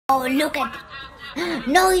Oh, look at...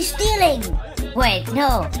 No, he's stealing! Wait,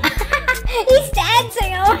 no. He's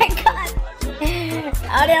dancing! Oh my god!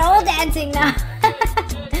 Oh, they're all dancing now.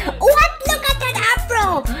 What? Look at that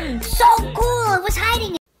afro! So cool! It was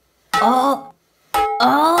hiding. Oh.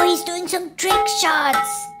 Oh, he's doing some trick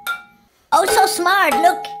shots. Oh, so smart.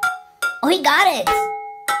 Look. Oh, he got it.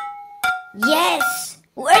 Yes.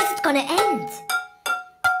 Where's it gonna end?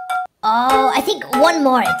 Oh, I think one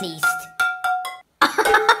more at least.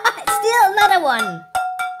 Still another one.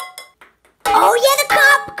 Oh yeah, the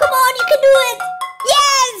cop! Come on, you can do it!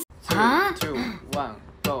 Yes! Huh? 3, 2, 1,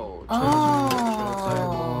 go.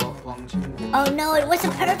 Oh no, it was a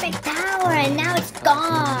perfect tower and now it's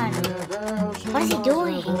gone. What is he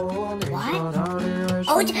doing? What?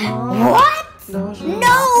 Oh, what?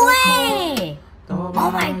 No way! Oh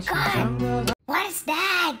my god! What is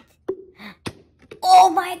that? Oh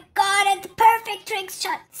my god, it's a perfect trick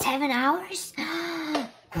shot. 7 hours?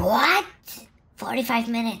 What? 45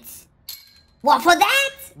 minutes. What, for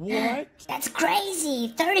that? What? That's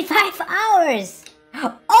crazy. 35 hours.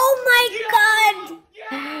 Oh my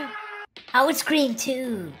god. I would scream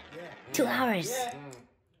too. 2 hours.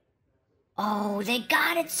 Oh, they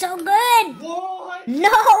got it so good. What? No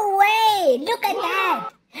way. Look at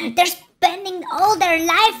that. They're spending all their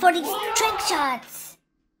life for these trick shots.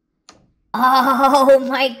 Oh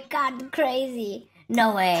my god, crazy.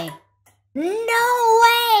 No way. No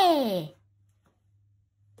way.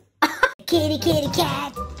 Kitty, kitty,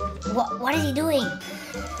 cat. What is he doing?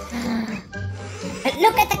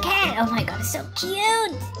 Look at the cat. Oh my god, it's so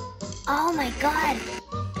cute. Oh my god.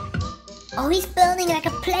 Oh, he's building like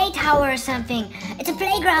a play tower or something. It's a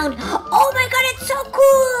playground. Oh my god, it's so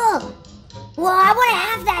cool. Well, I want to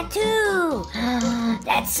have that too.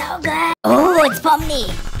 That's so good. Oh, it's Pomni.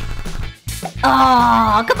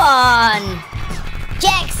 Oh, come on.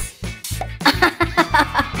 Jax.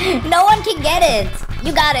 No one can get it.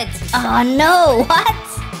 You got it. Oh no, what?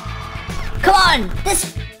 Come on,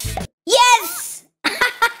 this... Yes!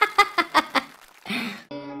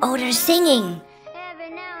 Oh, they're singing.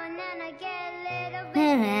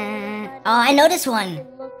 Oh, I know this one.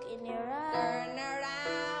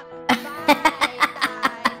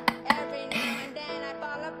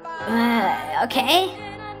 Okay.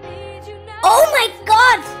 Oh my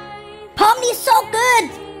god! Pomni's so good!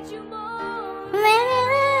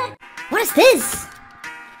 What is this?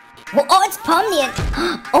 Oh, it's Pomni and...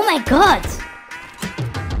 Oh my god!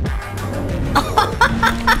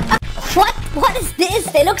 What is this?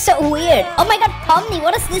 They look so weird. Oh my god, Pomni,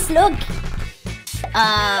 what does this look?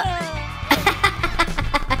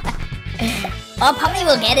 Oh, Pomni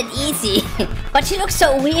will get it easy. But she looks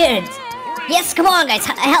so weird. Yes, come on guys,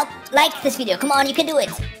 help like this video. Come on, you can do it.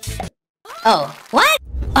 Oh, what?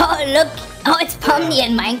 Oh, look. Oh, it's Pomni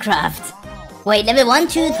in Minecraft. Wait, level 1,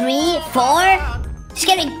 2, 3, 4? She's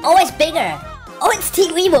getting always bigger. Oh, it's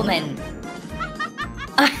TV Woman.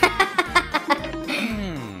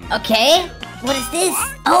 Okay, what is this?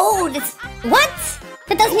 Oh, this... What?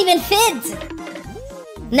 That doesn't even fit.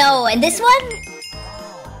 No, and this one?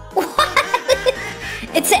 What?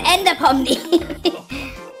 It's an Ender Pomni.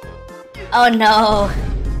 Oh no.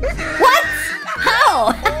 What?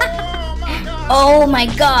 How? Oh my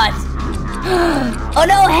god. Oh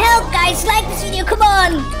no, help guys, like this video, come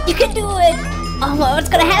on. You can do it. Oh, what's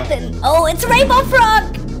gonna happen? Oh, it's Rainbow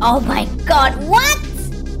Frog. Oh my god, what?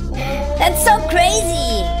 That's so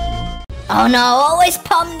crazy. Oh no, always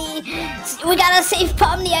Pomni. We gotta save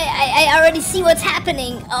Pomni. I already see what's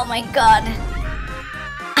happening. Oh my god.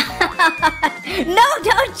 No,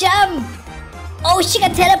 don't jump. Oh, she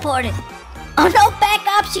got teleported. Oh no, back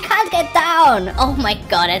up. She can't get down. Oh my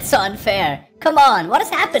god, that's so unfair. Come on, what is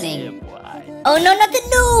happening? Oh no, not the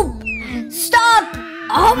noob. Stop.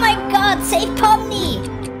 Oh my god, save Pomni.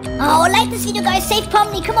 Oh, like this video, guys. Save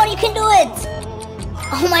Pomni. Come on, you can do it.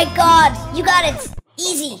 Oh my god, you got it.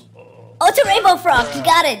 Easy. Oh, it's a Rainbow Frog. You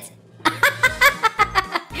got it.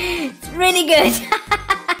 It's really good.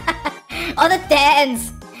 Oh, the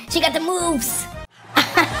dance. She got the moves.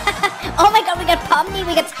 Oh my god, we got Pomni,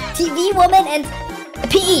 we got TV Woman, and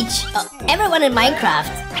Peach. Everyone in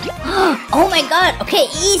Minecraft. Oh my god. Okay,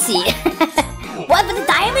 easy. What, with the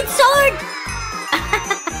diamond sword?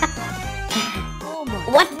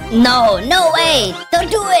 What? No, no way. Don't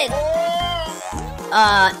do it.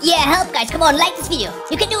 Yeah, help guys. Come on, like this video.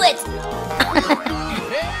 You can do it.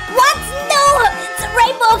 What? No, it's a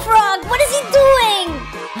Rainbow Frog. What is he doing?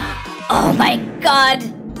 Oh my god.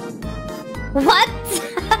 What?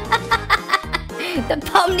 The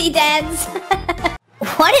Pomni dance.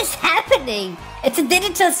 What is happening? It's a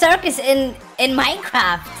digital circus in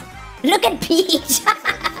Minecraft. Look at Peach.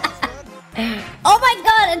 Oh my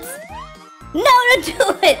god, it's... No, don't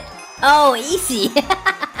do it! Oh, easy.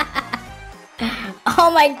 Oh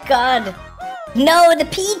my god. No, the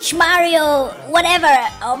Peach Mario, whatever.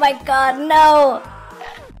 Oh my god, no.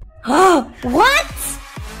 What?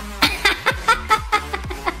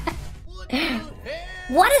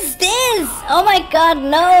 What is this? Oh my god,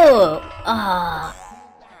 no.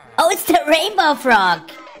 Oh, it's the Rainbow Frog.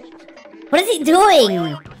 What is he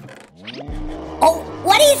doing? Oh,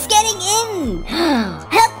 what is getting in?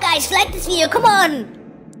 Help, guys, like this video, come on.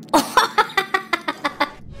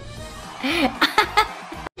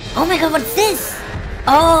 Oh my god, what's this?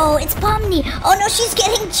 Oh, it's Pomni. Oh no, she's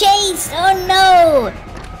getting chased. Oh no.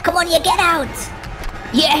 Come on, you get out.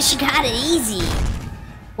 Yeah, she got it easy.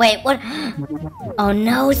 Wait, what? Oh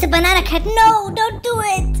no, it's a banana cat. No, don't do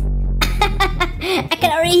it. I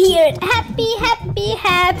can already hear it. Happy, happy,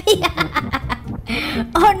 happy.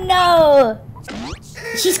 Oh no.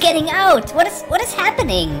 She's getting out. What is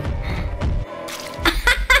happening?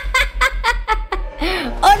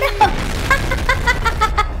 Oh no.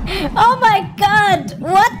 Oh my god.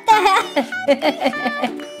 What the hell?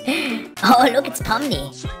 Oh, look, it's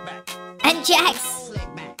Pomni. And Jax.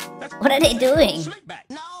 What are they doing?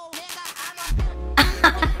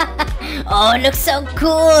 Oh, it looks so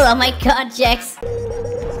cool. Oh my god, Jax.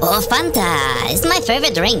 Oh, Fanta is my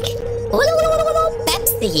favorite drink.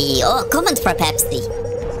 Pepsi. Oh, comment for Pepsi.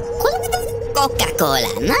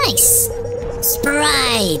 Coca-Cola. Nice.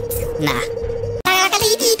 Sprite. Nah.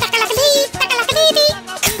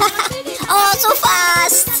 Oh, so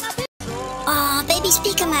fast. Oh, baby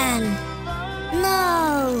Speaker Man.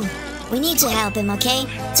 No. We need to help him, okay?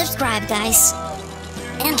 Subscribe, guys.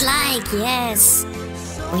 And like, yes.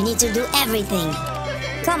 We need to do everything.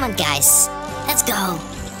 Come on, guys. Let's go.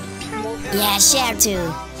 Yeah, share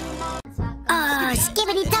too. Oh,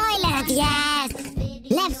 skibbity toilet, yes.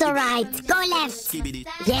 Left or right? Go left.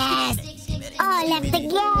 Yes. Oh, left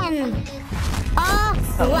again. Oh,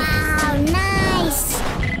 wow, nice.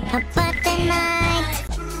 A button night.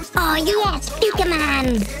 Oh, yes, Speaker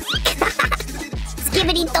Man.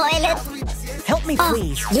 Skibbity toilet. Help me,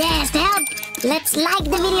 please. Yes, help. Let's like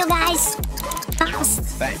the video, guys. Fast.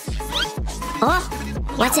 Thanks. Oh,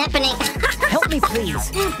 what's happening? Help me,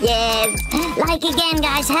 please. Yes. Like again,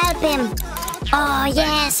 guys. Help him. Oh,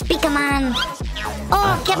 yes. Speaker Man.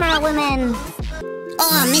 Oh, camera woman.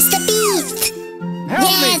 Oh, Mr. Beast.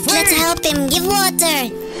 Yes, let's help him. Give water.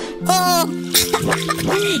 Oh,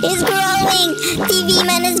 he's growing. TV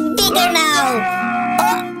Man is bigger now.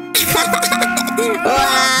 Oh.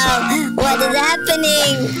 Wow, what is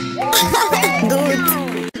happening? Good.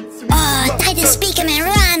 Oh, Titan Speaker Man,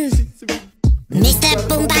 run. Mr.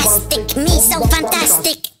 Bombastic, me so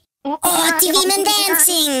fantastic. Oh, TV Man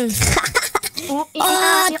dancing. Oh,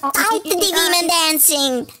 Titan TV Man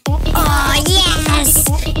dancing. Oh, yes.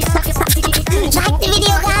 Like the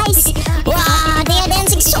video, guys. Wow, they are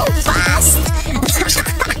dancing so fast.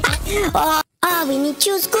 Oh, we need to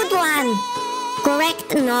choose good one.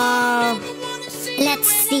 Correct? No. Let's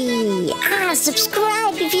see.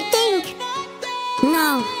 Subscribe if you think.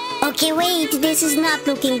 No. Okay, wait. This is not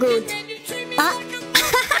looking good.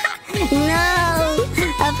 No.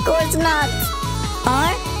 Of course not.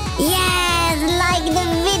 Or? Yes, like the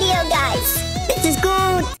video, guys. This is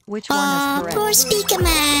good. Which one is correct? Poor Speaker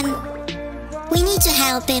Man. We need to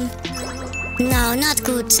help him. No, not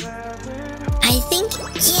good. I think,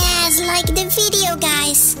 yes, like the video,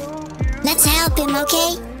 guys. Let's help him,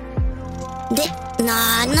 okay?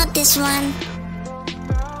 No, not this one.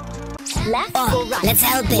 Left or right? Let's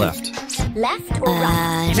help him. Left or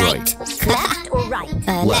right? Right. Left or right?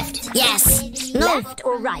 Left. Yes. No. Left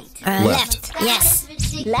or right? Left. Yes.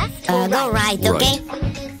 Left or Go right, okay?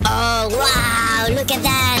 Oh, wow. Look at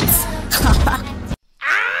that.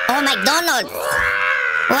 Oh, McDonald's.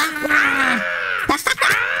 Wow.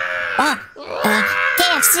 Oh,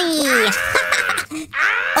 KFC.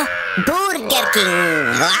 Oh, Burger King.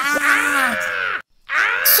 Wow.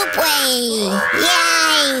 Subway.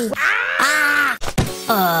 Yay.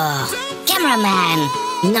 Oh, cameraman.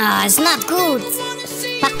 No, it's not good.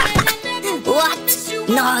 What?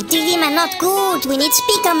 No, TV Man, not good. We need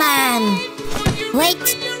Speaker Man.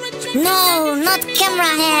 Wait. No, not camera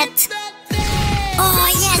head. Oh,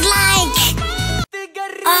 yes, like.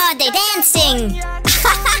 Oh, they dancing.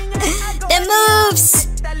 The moves.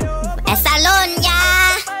 Esalonia.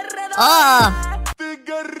 Oh.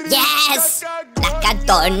 Yes. La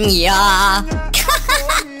Catonia.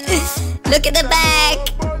 Look at the back.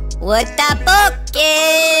 What a poke.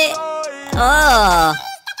 Oh.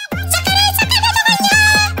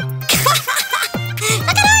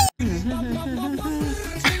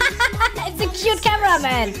 It's a cute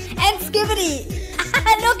cameraman. And Skibbity.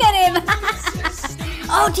 Look at him.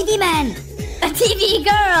 Oh, TV man. A TV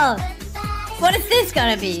girl. What is this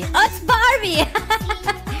gonna be? Oh, it's Barbie.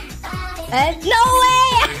 No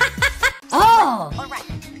way. Oh.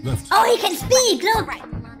 Left. Oh, he can speak. Look.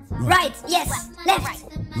 Right. Yes. Left.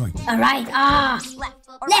 Right. Right. Ah.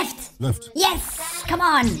 Left. Left. Yes. Come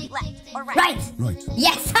on. Right. Right.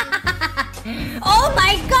 Yes. Oh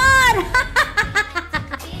my god.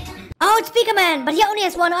 Oh, it's Pika Man, but he only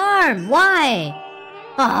has one arm. Why?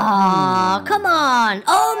 Oh, come on.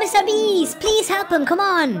 Oh, Mr. Beast, please help him. Come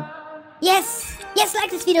on. Yes. Yes, like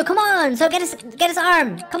this video. Come on. So get his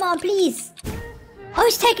arm. Come on, please. Oh,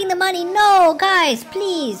 he's taking the money. No, guys,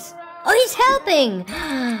 please. Oh, he's helping.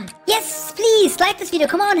 Yes, please, like this video.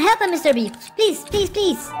 Come on, help him, Mr. Beast. Please, please,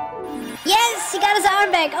 please. Yes, he got his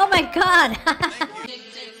arm back. Oh my god.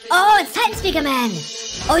 Oh, it's Titan Speaker Man.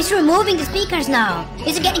 Oh, he's removing the speakers now.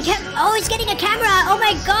 He's getting he's getting a camera. Oh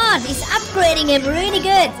my god, he's upgrading him really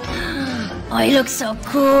good. Oh, he looks so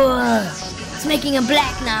cool. He's making him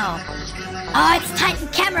black now. Oh, it's Titan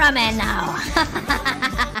Cameraman now.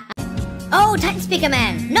 Oh, Titan Speaker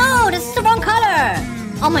Man. No, this is the wrong color.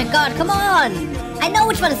 Oh my god, come on. I know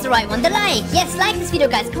which one is the right one. The like. Yes, like this video,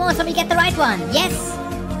 guys. Come on, somebody get the right one. Yes.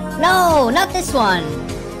 No, not this one.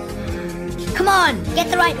 Come on, get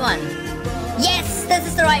the right one. Yes, this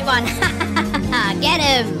is the right one. Get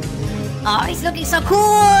him. Oh, he's looking so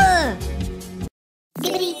cool.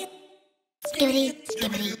 Skibbity. Skibbity.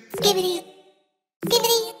 Skibbity. Skibbity.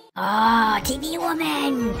 Skibbity. Oh, TV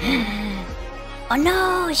woman. Oh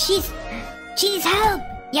no, she needs help.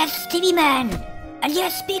 Yes, TV man. And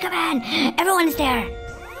yes, Speaker Man. Everyone is there.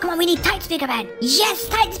 Come on, we need Tight Speaker Man. Yes,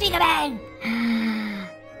 Tight Speaker Man.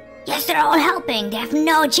 Yes, they're all helping. They have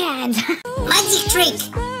no chance. Magic trick.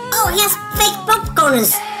 Oh, he has fake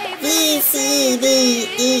popcorns. B, C, D,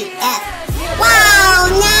 E, F. Wow,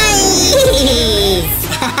 nice.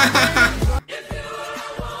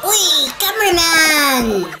 Ui,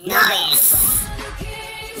 cameraman. Nice.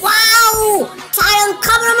 Wow, Titan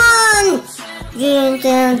cameraman.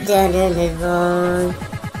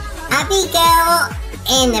 Abigail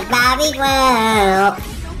in the Barbie world.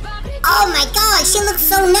 Oh my god, she looks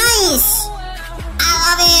so nice. I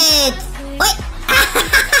love it. Wait,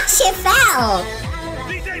 she fell.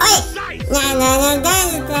 Wait, na na na na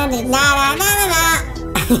na na na na na.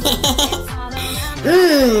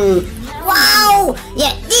 Wow,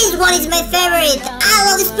 yeah, this one is my favorite. I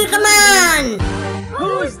love Speaker Man.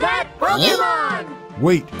 Who's that Pokemon?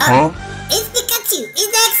 Wait. Huh? It's Pikachu. It's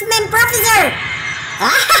the X-Men professor.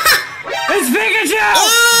 It's Pikachu!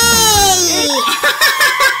 Yay!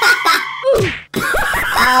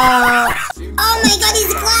 Oh my god,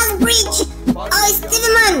 it's a glass bridge. Oh, it's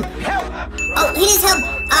Stevenman. Oh, he needs help.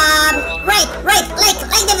 Right. Like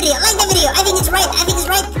the video. I think it's right.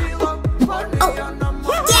 Oh,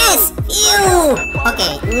 yes. Ew.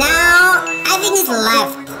 Okay, now I think it's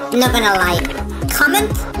left. I'm not gonna lie. Comment?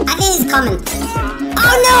 I think it's comment.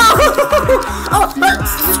 Oh no! Oh,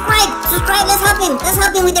 subscribe. Let's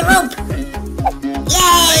help him with the rope.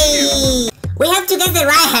 Yay! We have to get the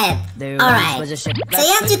right head. Alright. So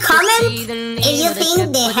you have to comment if you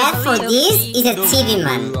think the head for this is a TV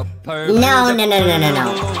man. No.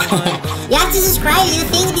 You have to subscribe if you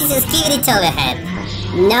think this is Skibbity Toilet head.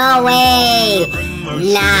 No way!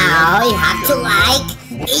 Now you have to like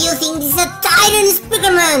if you think this is a Titan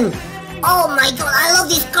Speaker Man. Oh my god, I love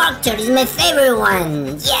this character. It's my favorite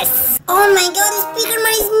one. Yes. Oh my god, the Speaker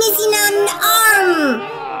Man is missing an arm.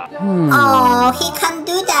 Oh, he can't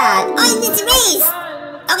do that. Oh, it's race.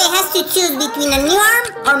 Okay, has to choose between a new arm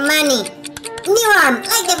or money. New arm.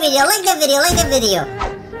 Like the video.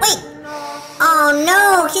 Wait. Oh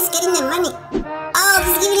no, he's getting the money. Oh,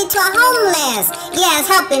 he's giving it to a homeless. Yes,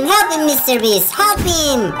 help him, Mr. Beast. Help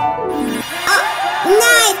him. Oh,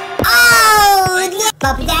 nice. Oh, yeah.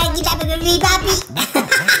 Puppy doggy, puppy.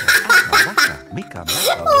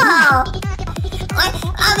 Wow. What?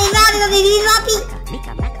 Oh, baby.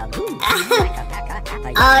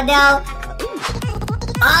 Oh no.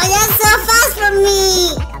 Oh, that's so fast for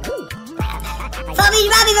me. Puppy.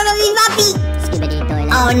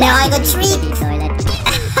 Oh no, I got tricked.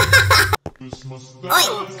 Oi,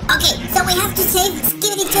 okay, so we have to save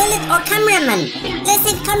Skibbity Toilet or Cameraman. Let's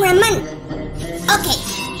save Cameraman. Okay,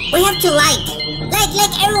 we have to like,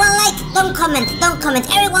 everyone like. Don't comment.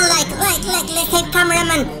 Everyone like. Let's save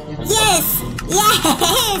Cameraman. Yes.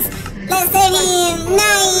 Let's save him.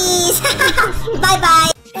 Nice.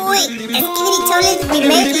 Bye. Wait, Skibbity Toilet we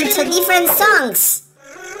made into different songs.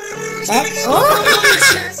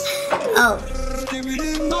 Oh,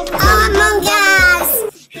 Among Us.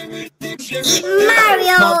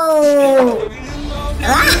 Mario! Oh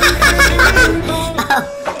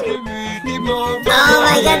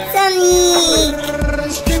my god, Sonic!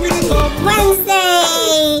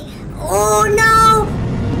 Wednesday! Oh no!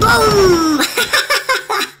 Boom!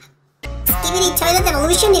 Skibidi Toilet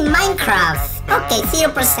Evolution in Minecraft. Okay,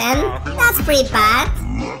 0%. That's pretty bad.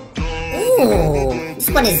 Ooh, this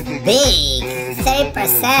one is big.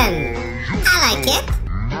 30%. I like it.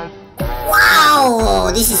 Wow,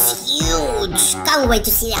 this is huge. Can't wait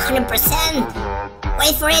to see the 100%.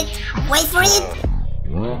 Wait for it. Wait for it.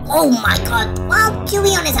 Oh my god. Well, to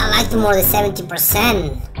be honest, I like more than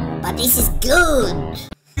 70%. But this is good.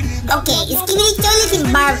 Okay, Skibidi Toilet in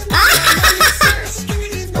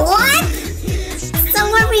What?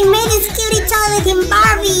 Someone remade a Skibidi Toilet in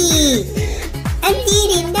Barbie. And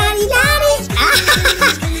did it, daddy.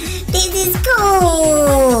 This is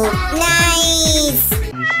cool. Nice.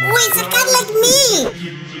 Oh, it's a cat like me.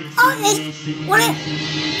 Oh, what?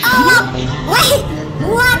 Oh, wait.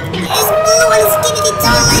 What? It's blue and Skibidi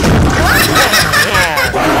Toilet.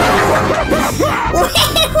 What?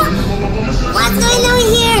 What's going on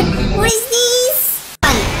here? What is this?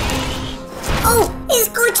 Oh, it's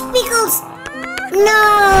Coach Pickles.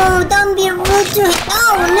 No, don't be rude to him.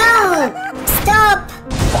 Oh no, stop.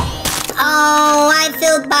 Oh, I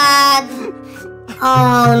feel bad.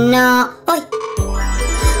 Oh no. Oi.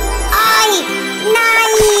 Ay,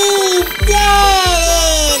 nice.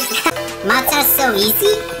 Yes. Maths are so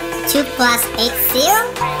easy. 2 plus 8, 0.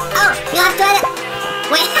 Oh, you have to add it.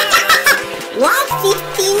 Wait. What?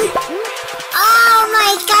 15? Oh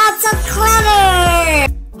my god, so clever.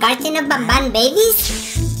 Garden of Bamban babies?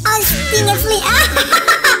 Oh, Stinger Flea.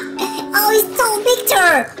 Oh, it's Tall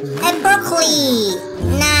Victor. And broccoli.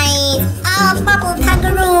 Nice. Oh, purple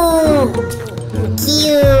kangaroo.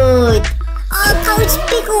 Cute. Oh, Coach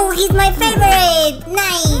Pickle. He's my favorite.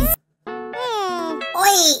 Nice.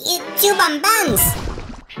 Oi, it's 2 Bambans.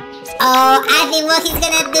 Oh, I think what he's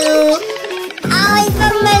gonna do. Oh, it's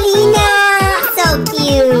from Melina. So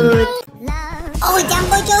cute. Oh,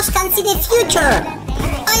 Jumbo Josh can see the future.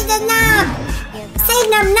 Oh, it's the Nab. Save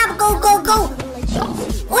Nab, go.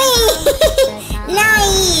 Wait.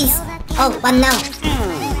 Nice. Oh, what now?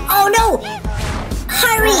 Oh no.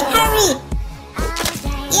 Hurry.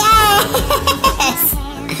 Yes.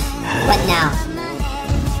 What now?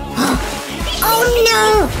 Oh no.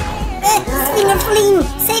 Stinger Fling.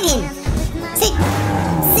 Save him.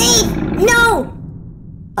 Save. No.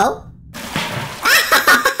 Oh.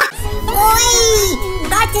 Oi!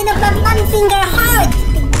 Garden of Bamban Finger Heart!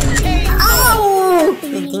 Oh! Oh,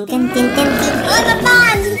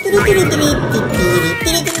 Bamban! Oi!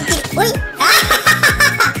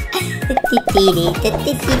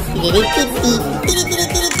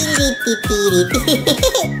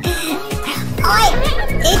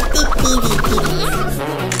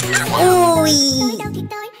 Oi!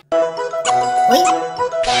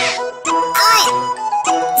 Oi!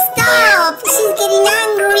 Stop! She's getting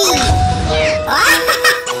angry!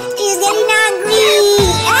 She's getting angry!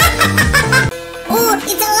 Oh,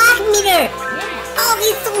 it's a luck meter! Oh,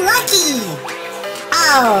 he's so lucky!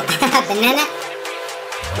 Oh, banana!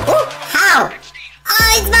 Oh, how?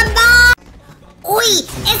 Oh, it's Bamban! Oi,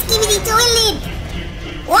 Skibidi Toilet!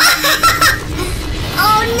 What?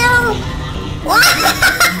 Oh no! What?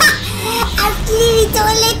 A Skibidi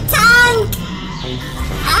Toilet tank!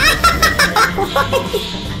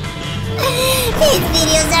 These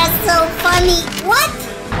videos are so funny. What?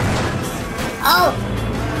 Oh.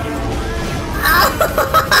 Oh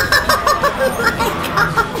my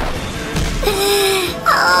god.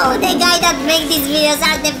 Oh, the guy that makes these videos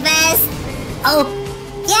are the best. Oh,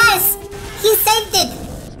 yes. He saved it.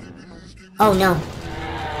 Oh no.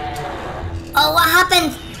 Oh, what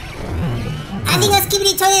happened? I think a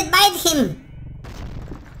Skibidi Toilet bite him.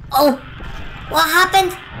 Oh, what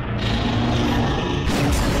happened?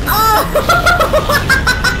 Oh!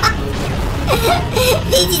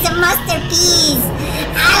 This is a masterpiece!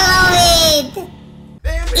 I love it!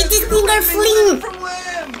 It's a Stinger Fling!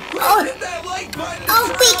 Oh! Oh,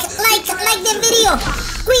 quick! Like the video!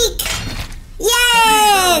 Quick!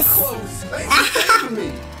 Yes!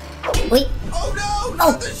 Wait! Oh!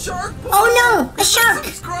 Oh no! A shark!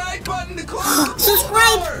 Subscribe!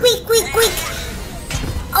 Quick!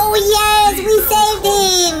 Oh yes! We saved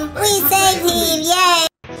him! Yes!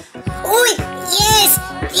 Oh, yes!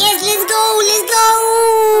 Let's go!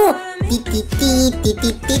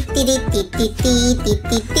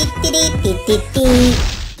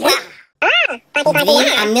 Green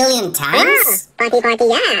a million times? Party,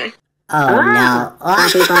 yeah. Oh no.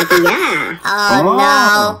 Party, yeah. Oh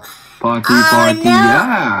no. Party,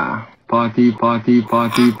 yeah. Party.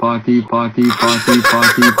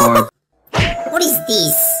 What What is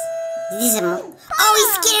this? Is this a Oh, it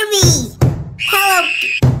scared me! Hello!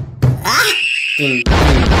 Ah!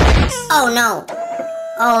 Oh no!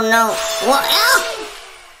 Oh no! What? Oh!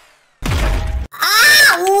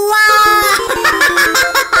 Ah! What?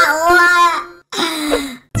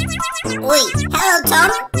 Wait, hello, Tom?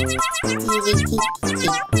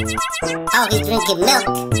 Oh, he's drinking milk.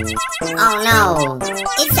 Oh no!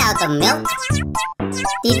 It's out of milk.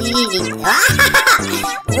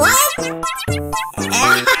 What?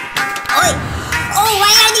 Oh,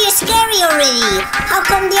 why are they scary already? How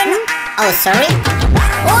come they're not? Oh, sorry.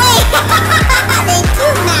 Oi! They're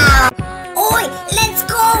cute now. Oi, let's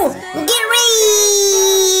go! Get ready!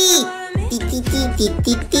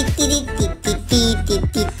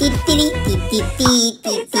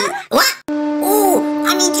 What? Oh,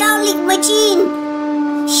 an hydraulic machine!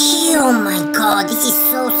 Oh my god, this is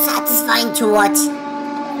so satisfying to watch.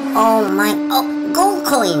 Oh my, oh, gold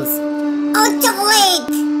coins. Oh,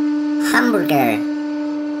 chocolate. Hamburger.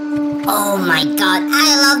 Oh my god,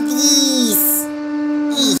 I love these.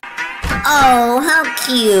 Oh, how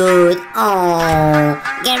cute. Oh,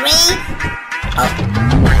 get ready.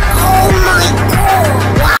 Oh my god.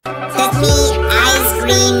 Wow. That's me, ice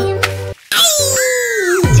cream.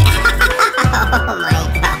 Oh my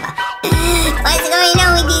god. What's going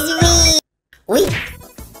on with this me? Wait,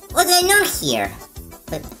 what's going on here?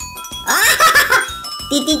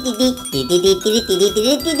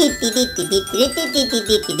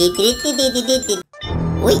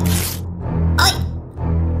 Wait.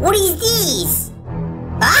 What is this?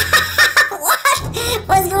 What?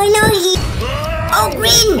 What's going on here? Oh,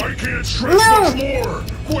 green! I can't stress No! much more.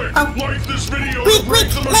 Quick, like this video. Quick,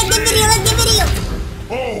 like the video!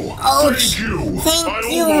 Oh, thank you. Thank I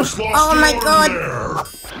you. almost lost Oh my you god. there.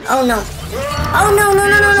 Oh no. Oh no.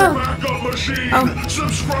 Backup machine. Oh.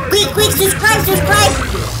 Subscribe. Quick, subscribe.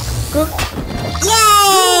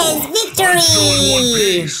 Yes,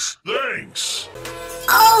 victory. Thanks.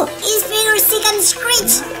 Oh, his fingers stick and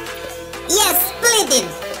screech. Yes, split it.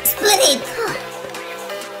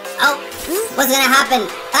 Oh, what's gonna happen?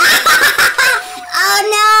 Oh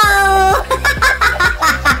no.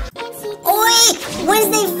 Wait,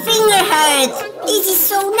 Wednesday finger hurt. This is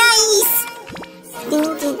so nice.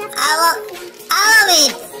 I love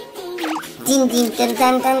it. Din din tan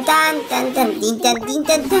tan tan tan tan tan din tan din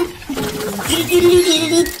tan tan.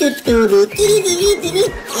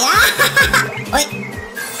 Yeah. Wait.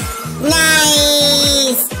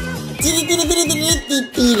 Nice.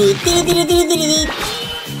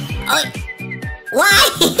 Why?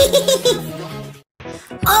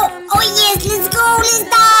 Oh yes, let's go, let's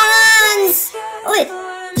dance. Wait.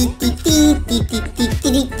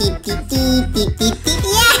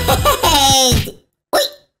 Yes. Wait.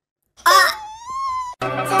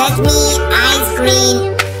 That's me, ice cream.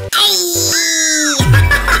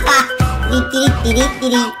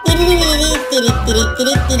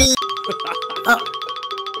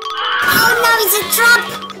 Oh no, it's a trap!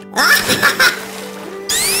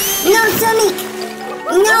 No, Sonic!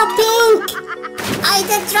 No, Pink! Oh,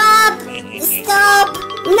 it's a trap! Stop!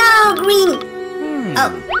 No, Green!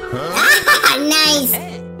 Oh. Nice!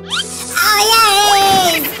 Oh,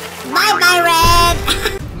 yes! Bye-bye, Red!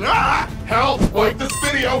 Help! Like this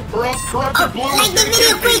video or else Corrupted Blue. Like the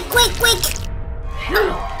video, quick!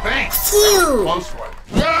 Thanks. Phew! Close one.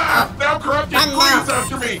 Now Corrupted Blue's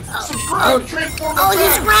after me. Subscribe, transform. Oh,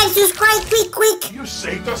 subscribe, quick! You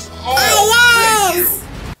saved us all. Yes!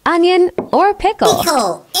 Onion or pickle?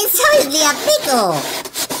 Pickle! It's obviously a pickle!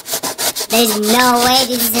 There's no way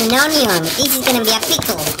this is an onion. This is gonna be a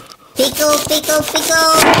pickle. Pickle.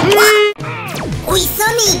 Oh,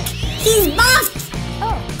 Sonic! He's buffed!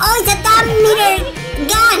 Oh, it's a dumb meter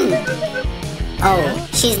gun! Oh,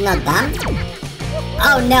 she's not dumb?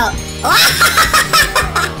 Oh no!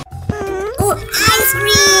 Oh, ice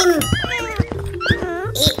cream!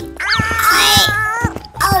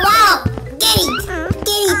 Oh wow! Get it!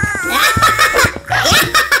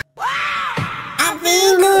 I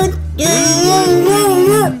feel good!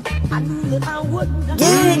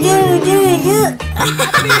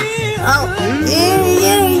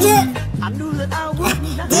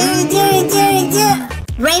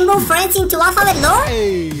 Rainbow Friends into alphabet lore?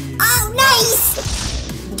 Oh, nice!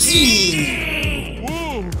 G.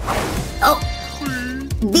 Oh.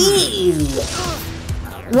 B.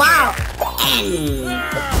 Wow. N.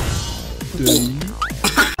 D.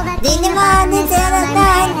 In the morning till the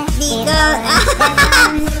night,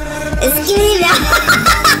 excuse me.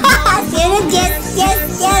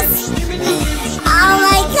 Yes. Oh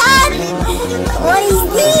my god! What is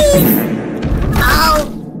this? Oh.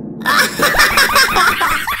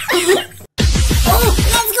 Oh,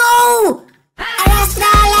 let's go!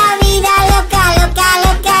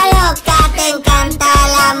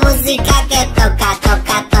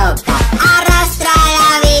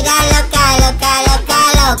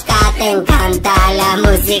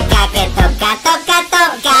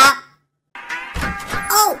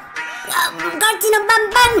 Cartoon of Bam,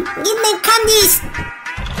 give me candies.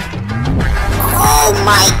 Oh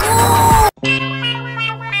my god.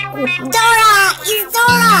 Dora, it's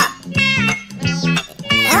Dora.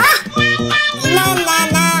 Huh? Na na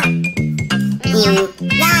na.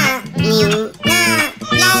 La.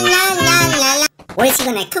 What is he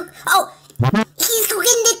gonna cook? Oh, he's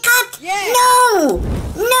cooking the cat. Yeah. No.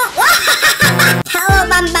 Hello,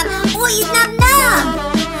 Bam. Oh, it's Nab.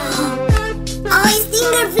 Oh, it's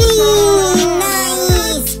Fingerfin.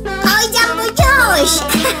 Nice. Oh, Jumbo Josh.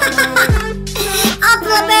 Oh,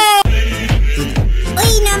 Flubber.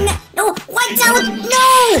 Oh, Nab. No, watch out. No.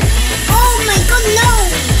 Oh my god, no.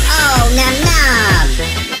 Oh, Nab.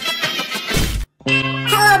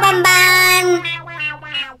 Hello, Bam.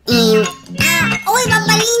 Oy,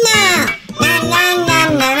 Bambalina! Na.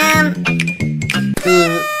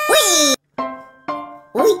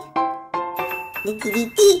 Uy!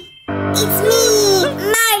 It's me,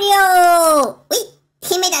 Mario! Wait,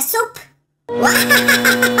 he made a soup? What?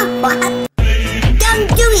 Don't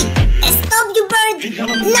do it! Stop, you bird!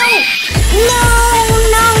 No!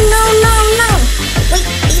 Wait,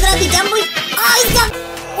 it's gonna be Jumbo. Oh, it's Jumbo!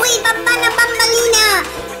 Wait, Bambalina!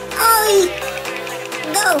 Oy!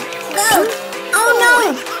 Go!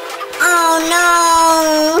 Oh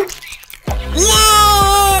no!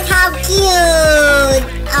 Yes! How cute!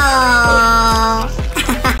 Oh!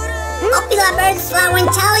 Popular Bird Flower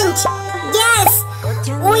Challenge! Yes!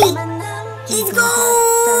 Wait! Let's go!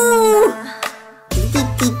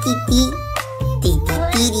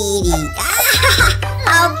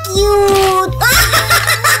 How cute!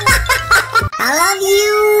 I love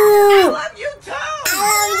you! I love you too! I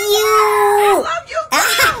love you! I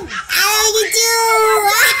love you too!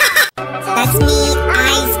 That's me,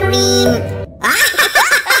 ice cream!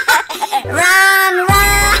 Run!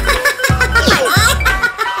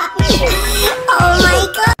 Oh my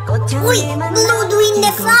god! Wait, Blue doing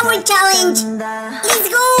the flower challenge! Let's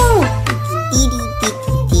go!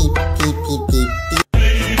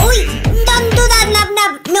 Wait, don't do that,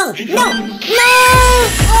 Nab! No!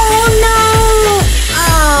 Oh no!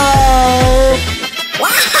 Oh!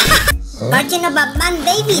 Virgin of Batman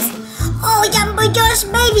babies! Oh, Jumbo Josh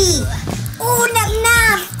baby! Oh,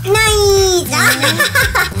 Nab! Nice!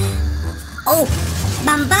 Oh,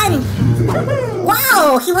 Bam.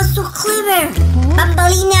 Wow, he was so clever!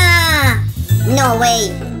 Bambalina! No way!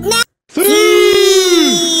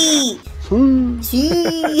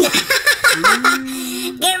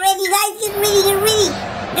 Get ready, guys!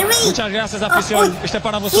 Get ready! Muchas gracias, afición. Este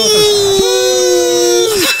para vosotros.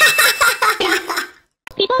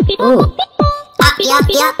 Oh,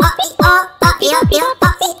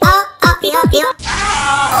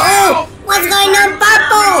 what's going on,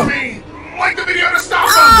 Purple? Like the video to stop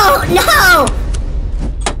Oh, no!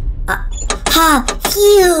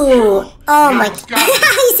 Phew! Oh my god.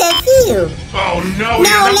 He said phew! Oh no,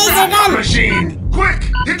 No, he's a laser fat gun. machine! Quick,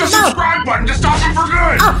 hit the subscribe button to stop him for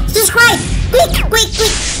good! Oh, subscribe! Quick!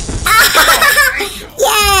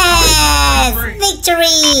 Yes!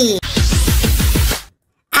 Victory!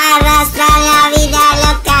 Arrastra la vida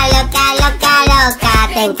loca.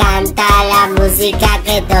 Te encanta la música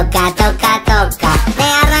que toca. Me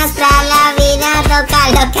arrastra la vida loca.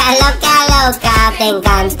 Te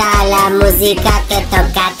encanta la música que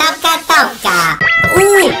toca.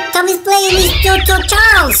 Ooh, Tommy's playing with Jojo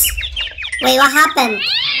Charles. Wait, what happened?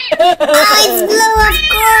 Oh, it's Blue, of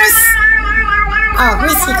course. Oh, who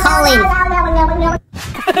is he calling?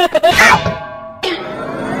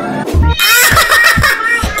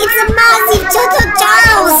 It's a massive Jojo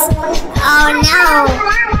Charles. Oh no.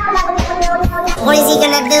 What is he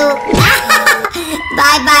gonna do?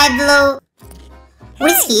 Bye, Blue.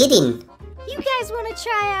 What is he eating? You guys want to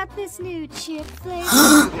try out this new chip flavor?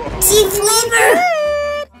 Chip flavor?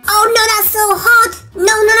 Oh no, that's so hot.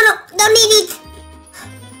 No. Don't eat it.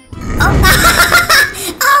 Oh,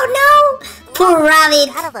 oh no. Poor rabbit.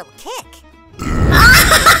 Got a little kick.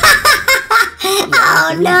 Oh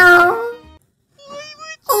no.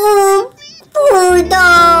 Oh, poor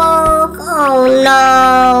dog. Oh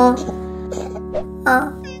no.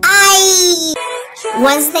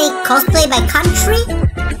 Wednesday cosplay by country?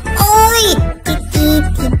 Oi!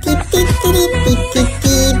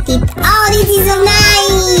 Oh, this is so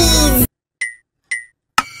nice!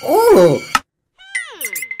 Ooh!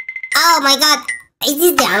 Oh my god! Is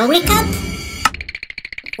this the Angry Cat?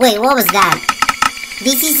 Wait, what was that?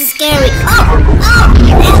 This is scary. Oh!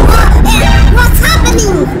 What's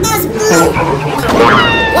happening? That's Blue!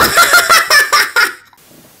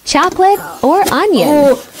 Chocolate or onion?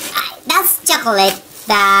 Ooh, that's chocolate.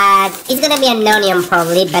 That is gonna be an onion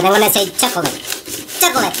probably, but I'm gonna say chocolate.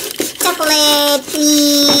 Chocolate. chocolate,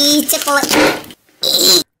 please, chocolate.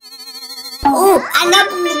 Oh,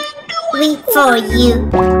 another treat for you.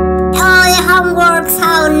 Oh, the homework's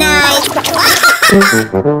so nice.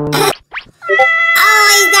 Oh,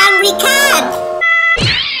 it's Angry Cat.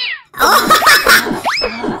 Oh,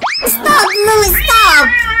 stop, Louis, stop.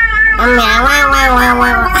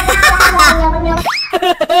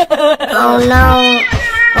 Oh no.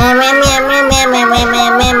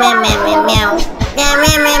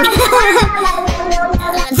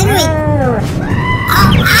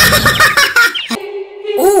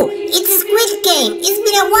 Ooh, it's a Squid Game. It's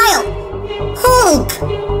been a while. Hulk.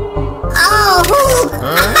 Oh, Hulk.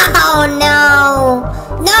 Oh no.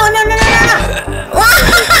 No.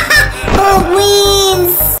 Hulk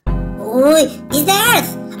wins. Ooh, it's the Earth.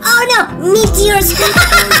 Oh no, meteors.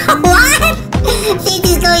 What? This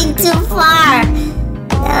is going too far.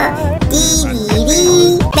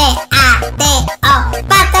 D-D-D-B-A-T-O,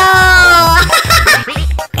 pato!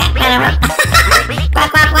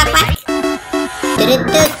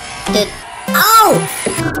 Oh!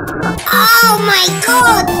 Oh my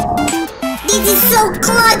god! This is so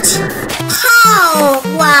clutch! Oh!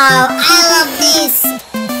 Wow, I love this!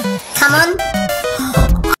 Come on!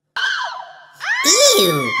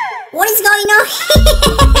 Ew! What is going on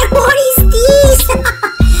here? What is this?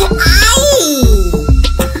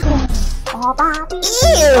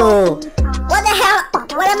 Ew! What the hell?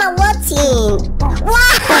 What am I watching? Wow!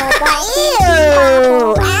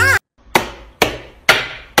 Ew! Ah.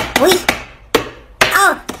 Wait.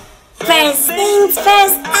 Oh! First things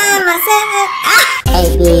first, I'm a seven. A,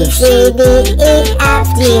 B, C, D, E, F,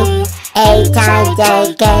 G, H, I, J,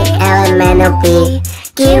 K, L, M, N, O, P,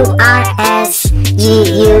 Q, R, S, G,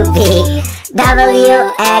 U, V, W,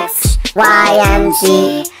 X, Y, and Z.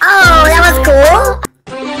 Oh, that was cool!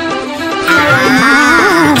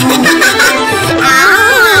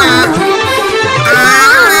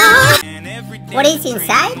 What is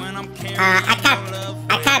inside? A cat.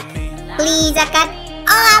 Please, a cat.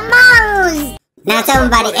 Oh, a mouse! Now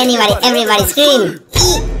somebody, anybody, everybody scream.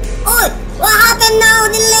 Oh, what happened now?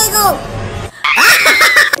 The Lego.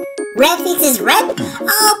 Red fixes red?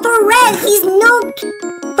 Oh, poor Red, he's noob.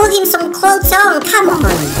 Put him some clothes on, come on.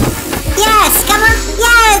 Yes, come on.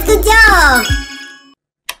 Yes, good job.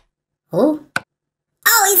 Oh,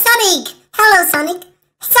 it's Sonic! Hello, Sonic!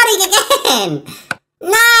 Sonic again!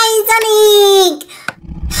 Nice, Sonic!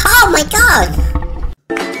 Oh my god!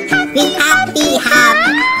 Happy.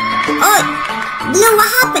 Oh, Blue, what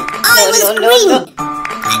happened? Oh, it was green!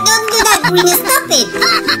 Don't do that, Green, stop it!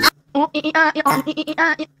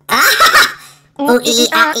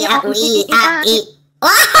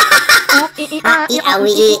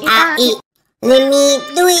 Let me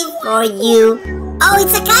do it for you. Oh,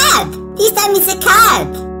 it's a cat! This time it's a cat!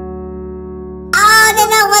 Oh, the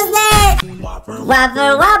dog was there!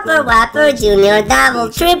 Whopper, Junior, Double,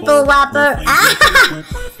 Triple Whopper!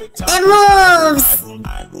 It moves!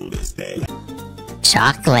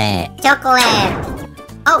 Chocolate!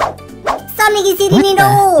 Oh, Sonic is eating it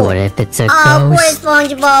all! What if it's a ghost? Oh, poor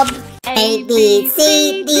SpongeBob! A, B, C,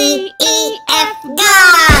 D, E, F,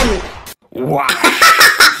 gone!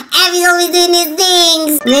 Abby's always doing his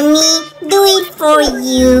things! Let me do it for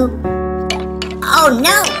you! Oh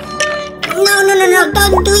no! No,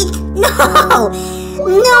 don't do it! No!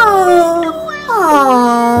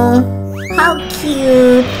 Oh, how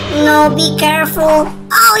cute! No, be careful!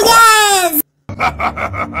 Oh yes!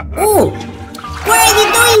 Oh, what are you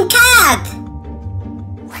doing, cat?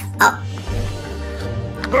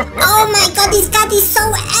 Oh my god, this cat is so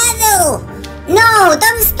evil! No,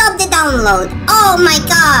 don't stop the download! Oh my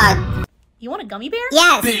god! You want a gummy bear?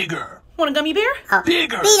 Yes! Bigger! Want a gummy bear?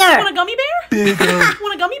 Bigger! Want a gummy bear? Bigger!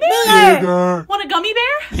 Want a gummy bear? Bigger! Want a gummy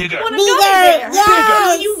bear? Bigger! Want a gummy bear? Yes!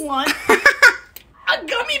 What do you want? A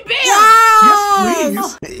gummy bear!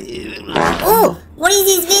 Yes! Oh, what is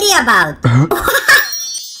this video about?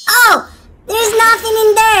 Oh, there's nothing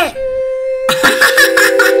in there!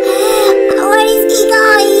 Where is he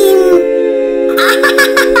going?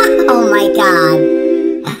 Oh my god.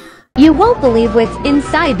 You won't believe what's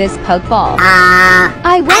inside this Pokeball.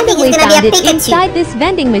 I randomly found it inside this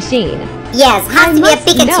vending machine. Yes, has to be a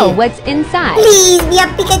Pikachu. Know what's inside. Please be a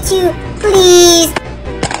Pikachu, please.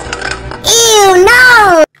 Ew,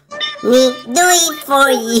 no! Me do it for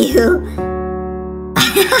you.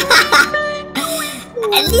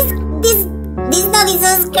 This dog is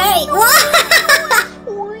so scary. What?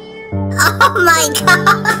 Oh my god.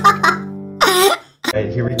 Right,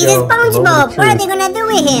 here we It's go. SpongeBob. What are they gonna do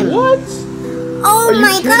with him? What? Oh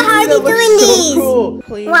my god, how are they doing this? Cool.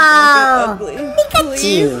 Wow.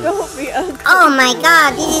 Pikachu. Don't be ugly. Oh my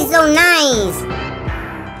god, this is so nice.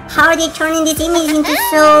 How are they turning this image into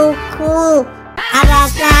so cool?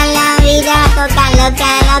 Arrastra la vida, toca,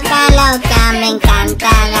 loca, loca, loca. Me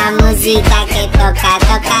encanta la música que toca,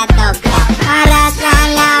 toca, toca. Arrastra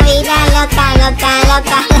la vida, loca, loca,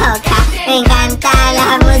 loca, loca. Me encanta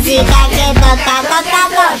la música que toca, toca,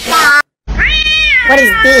 toca. What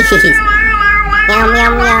is this? Meow,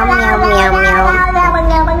 meow, meow, meow, meow, meow.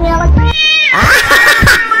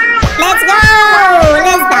 Let's go!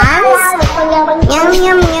 Let's dance! Meow,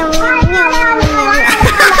 meow, meow, meow, meow, meow.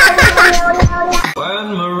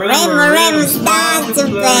 Rem start to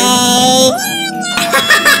play.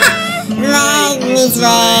 Make me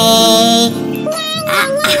sway.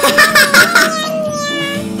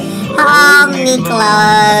 Hold me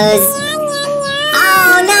close.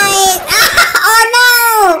 Oh no! Oh no!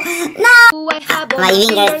 No! My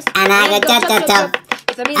fingers and I go chop chop chop.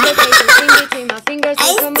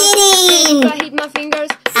 I'm sitting.